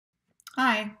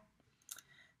Hi.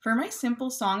 For my simple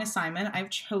song assignment, I've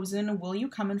chosen Will You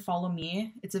Come and Follow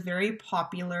Me? It's a very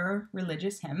popular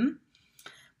religious hymn.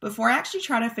 Before I actually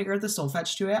try to figure out the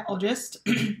solfège to it, I'll just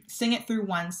sing it through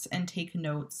once and take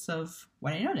notes of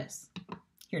what I notice.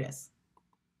 Here it is.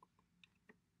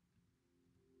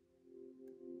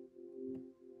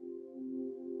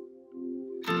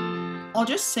 I'll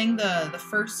just sing the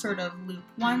first sort of loop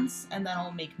once, and then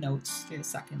I'll make notes through the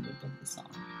second loop of the song.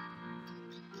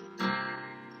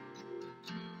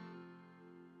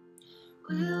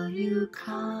 Will you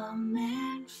come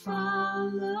and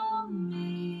follow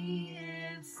me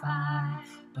if I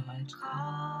but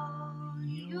call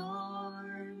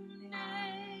your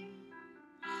name?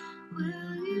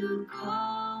 Will you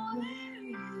go where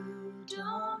you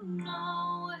don't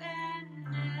know and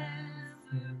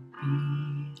never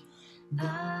be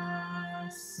the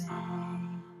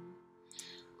same?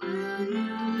 Will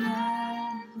you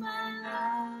let my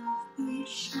love be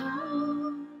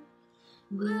shown?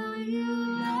 Will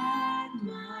you let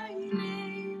my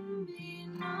name be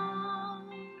known?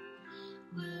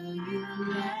 Will you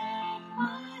let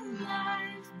my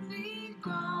life be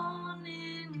gone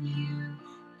in you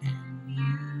and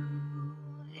you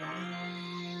and me?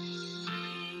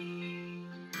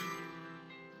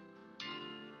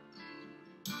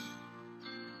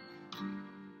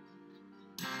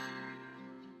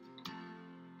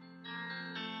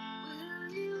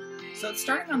 So it's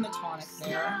starting on the tonic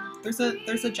there. There's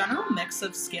a general mix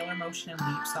of scalar motion and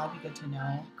leaps, so that'll be good to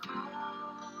know.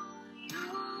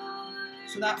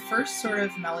 So that first sort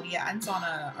of melody ends on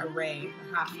a re,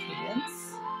 a half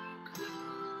cadence.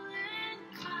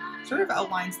 Sort of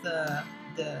outlines the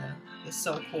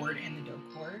so chord and the do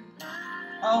chord.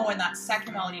 Oh, and that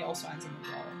second melody also ends in the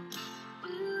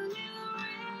do.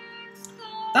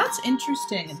 That's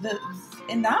interesting.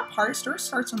 In that part, it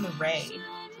starts on the re.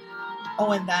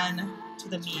 Oh, and then to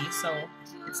the mi, so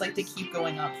it's like they keep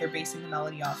going up. They're basing the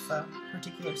melody off a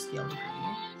particular scale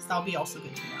degree. So that'll be also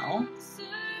good to know.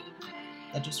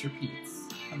 That just repeats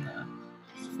from the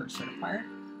first sort of part.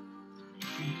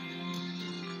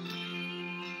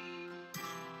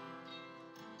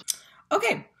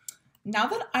 Okay, now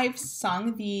that I've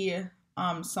sung the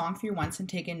song through once and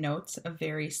taken notes of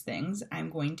various things, I'm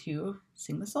going to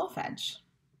sing the solfège.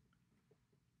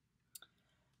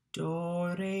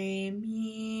 Do, re,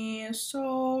 mi,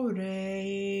 so,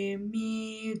 re,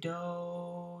 mi,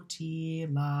 do, ti,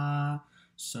 la,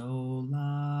 so,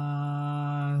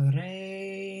 la,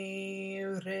 re,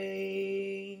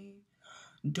 re.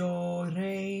 Do,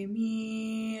 re,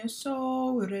 mi,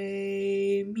 so,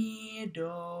 re, mi,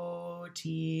 do,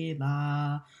 ti,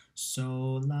 la,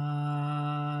 so,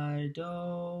 la,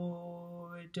 do,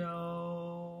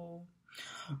 do.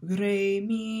 Re,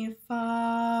 mi,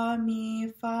 fa,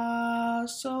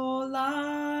 sol,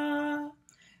 la,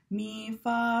 mi,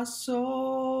 fa,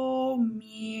 sol,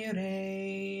 mi,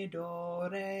 re, do,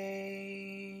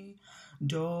 re.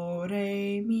 Do,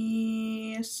 re,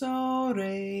 mi, so,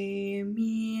 re,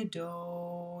 mi,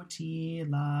 do, ti,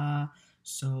 la,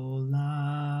 sol, la,